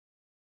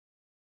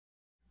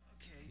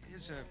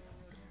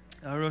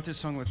I wrote this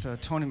song with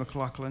Tony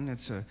McLaughlin.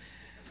 It's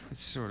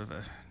sort of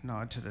a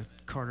nod to the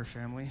Carter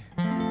family.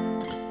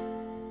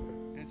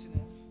 And it's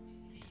enough.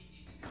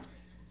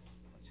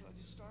 Shall I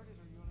just start it,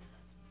 or you want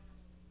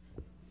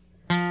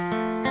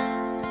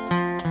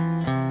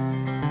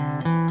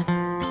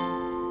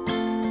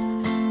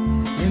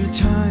to? In the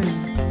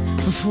time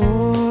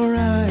before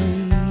I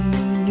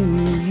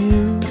knew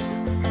you,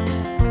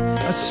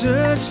 I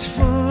searched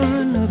for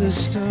another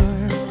star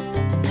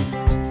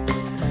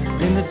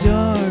in the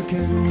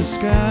darkened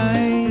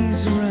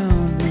skies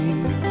around me,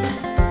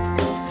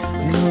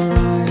 in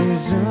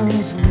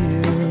horizons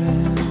near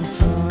and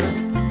far.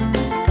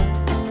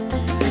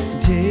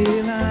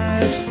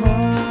 Daylight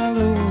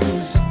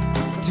follows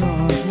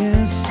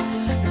darkness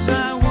as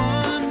I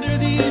wander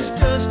these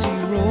dusty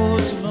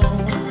roads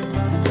alone.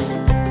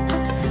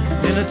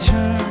 Then I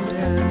turned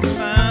and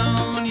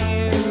found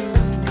you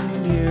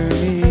near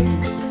me,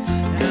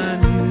 and I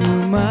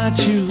knew my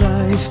true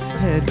life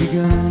had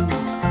begun.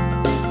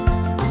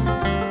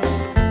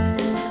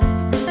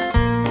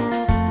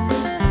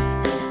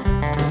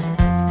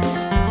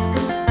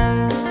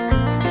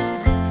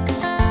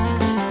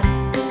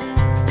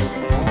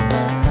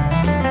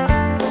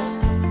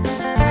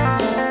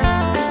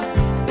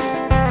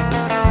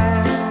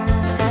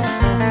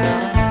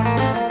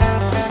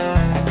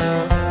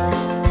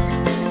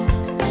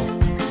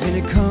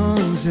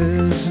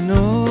 There's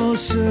no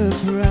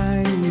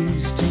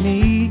surprise to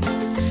me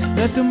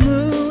that the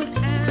moon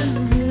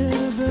and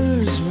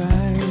rivers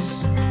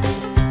rise.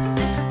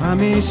 I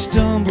may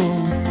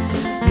stumble,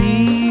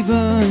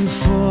 even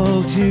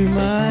fall to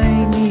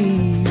my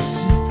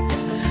knees,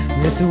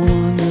 yet the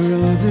wonder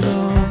of it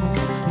all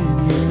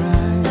in your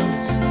eyes.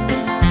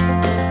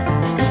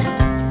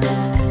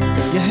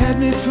 You had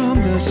me from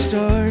the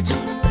start.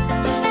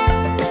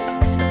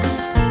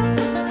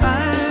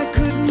 I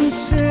couldn't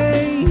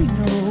say no.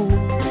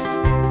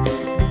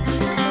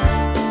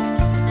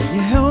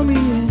 Held me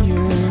in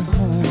your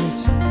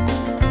heart,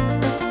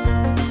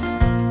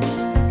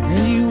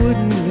 and you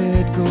wouldn't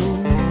let go.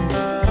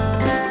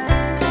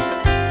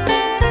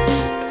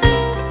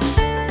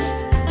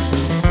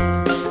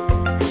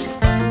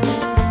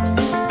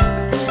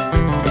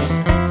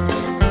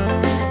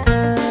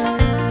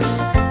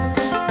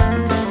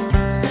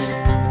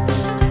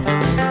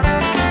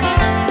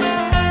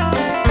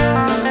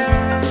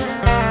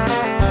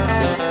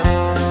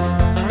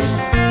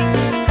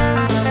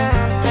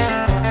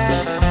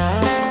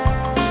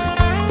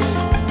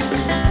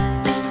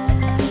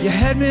 You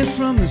had me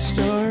from the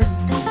start,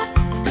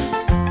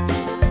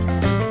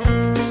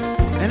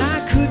 and I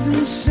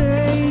couldn't say